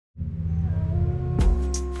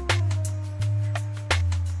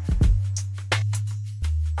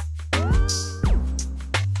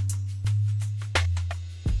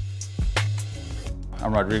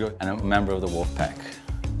I'm Rodrigo, and I'm a member of the Wolf Pack.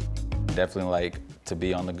 Definitely like to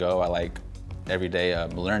be on the go. I like every day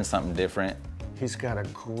learn something different. He's got a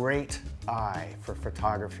great eye for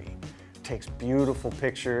photography. Takes beautiful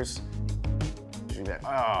pictures.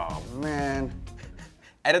 Oh man.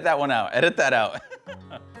 Edit that one out, edit that out.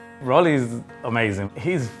 Rolly's amazing.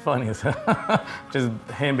 He's funny as hell. Just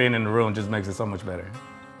him being in the room just makes it so much better.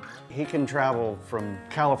 He can travel from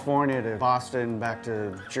California to Boston, back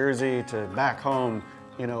to Jersey, to back home,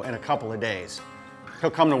 you know, in a couple of days.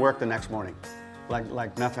 He'll come to work the next morning,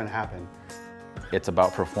 like nothing happened. It's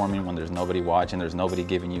about performing when there's nobody watching, there's nobody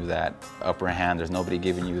giving you that upper hand, there's nobody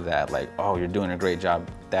giving you that, like, oh, you're doing a great job.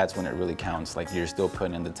 That's when it really counts. Like, you're still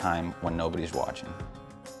putting in the time when nobody's watching.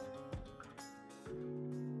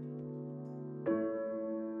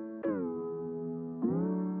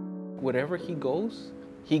 Wherever he goes,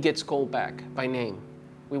 he gets called back by name.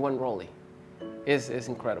 We want Rolly. It's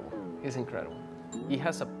incredible. It's incredible. He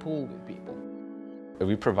has a pool with people. If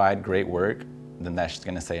we provide great work, then that's just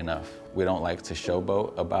gonna say enough. We don't like to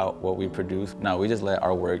showboat about what we produce. No, we just let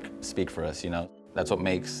our work speak for us, you know? That's what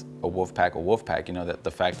makes a wolf pack, you know, that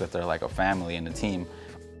the fact that they're like a family and a team.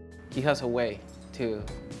 He has a way to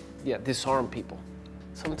disarm people.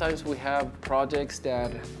 Sometimes we have projects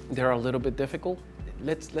that they're a little bit difficult.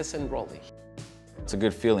 Let's send Rolly. It's a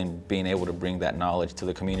good feeling being able to bring that knowledge to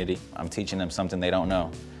the community. I'm teaching them something they don't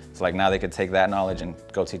know. It's like now they could take that knowledge and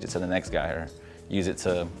go teach it to the next guy or use it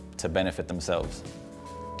to benefit themselves.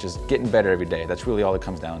 Just getting better every day, that's really all it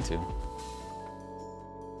comes down to.